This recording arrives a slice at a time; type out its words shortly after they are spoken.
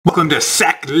Welcome to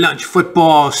Sack Lunch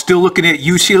Football. Still looking at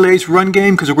UCLA's run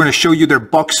game because we're going to show you their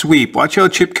buck sweep. Watch how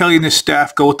Chip Kelly and his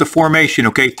staff go with the formation,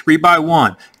 okay?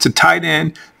 3-by-1. It's a tight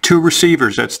end, 2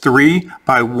 receivers. That's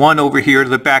 3-by-1 over here to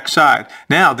the backside.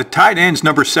 Now, the tight end's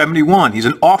number 71. He's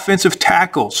an offensive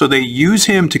tackle, so they use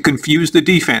him to confuse the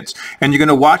defense. And you're going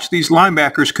to watch these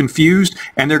linebackers confused,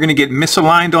 and they're going to get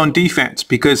misaligned on defense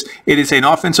because it is an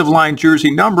offensive line jersey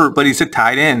number, but he's a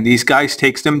tight end. These guys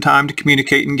takes them time to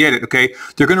communicate and get it, okay?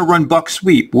 They're going to run buck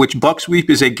sweep, which buck sweep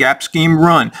is a gap scheme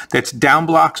run that's down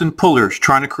blocks and pullers,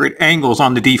 trying to create angles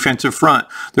on the defensive front.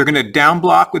 They're going to down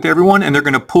block with everyone, and they're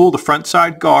going to pull the front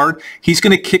side guard. He's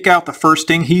going to kick out the first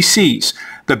thing he sees.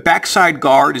 The backside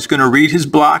guard is going to read his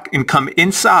block and come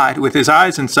inside with his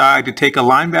eyes inside to take a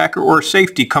linebacker or a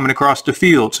safety coming across the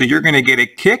field. So you're going to get a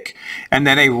kick and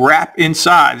then a wrap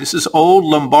inside. This is old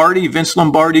Lombardi, Vince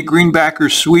Lombardi greenbacker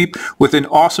sweep with an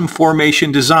awesome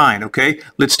formation design, okay?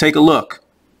 Let's take a look.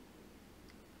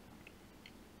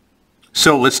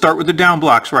 So let's start with the down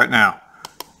blocks right now.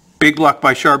 Big block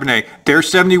by Charbonnet. There's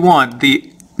 71.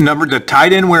 The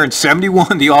tight end wearing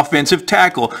 71, the offensive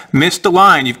tackle, missed the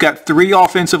line. You've got 3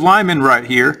 offensive linemen right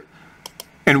here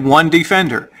and 1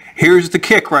 defender. Here's the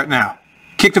kick right now.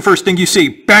 Kick the first thing you see.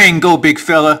 Bang, go big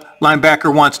fella.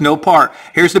 Linebacker wants no part.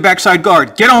 Here's the backside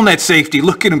guard. Get on that safety.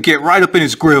 Look at him get right up in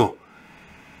his grill.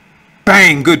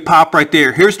 Bang, good pop right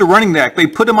there. Here's the running back. They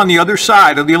put him on the other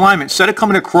side of the alignment. Instead of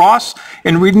coming across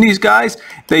and reading these guys,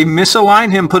 they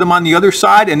misalign him, put him on the other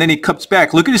side, and then he cuts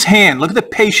back. Look at his hand. Look at the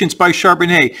patience by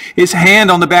Charbonnet. His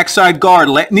hand on the backside guard,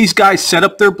 letting these guys set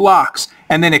up their blocks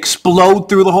and then explode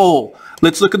through the hole.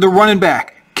 Let's look at the running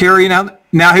back. Carrying out.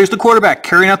 Now here's the quarterback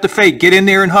carrying out the fake. Get in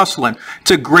there and hustling.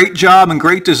 It's a great job and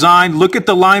great design. Look at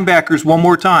the linebackers one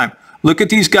more time. Look at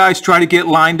these guys try to get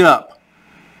lined up.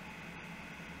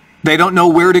 They don't know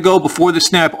where to go before the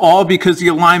snap, all because of the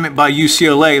alignment by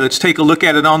UCLA. Let's take a look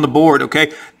at it on the board,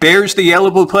 okay? There's the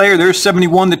eligible player. There's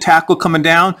 71, the tackle coming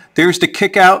down. There's the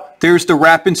kick out. There's the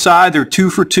wrap inside. They're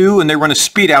 2 for 2, and they run a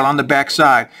speed out on the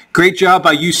backside. Great job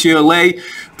by UCLA.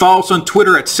 Follow us on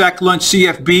Twitter at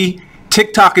SackLunchCFB,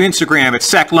 TikTok and Instagram at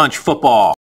SackLunchFootball.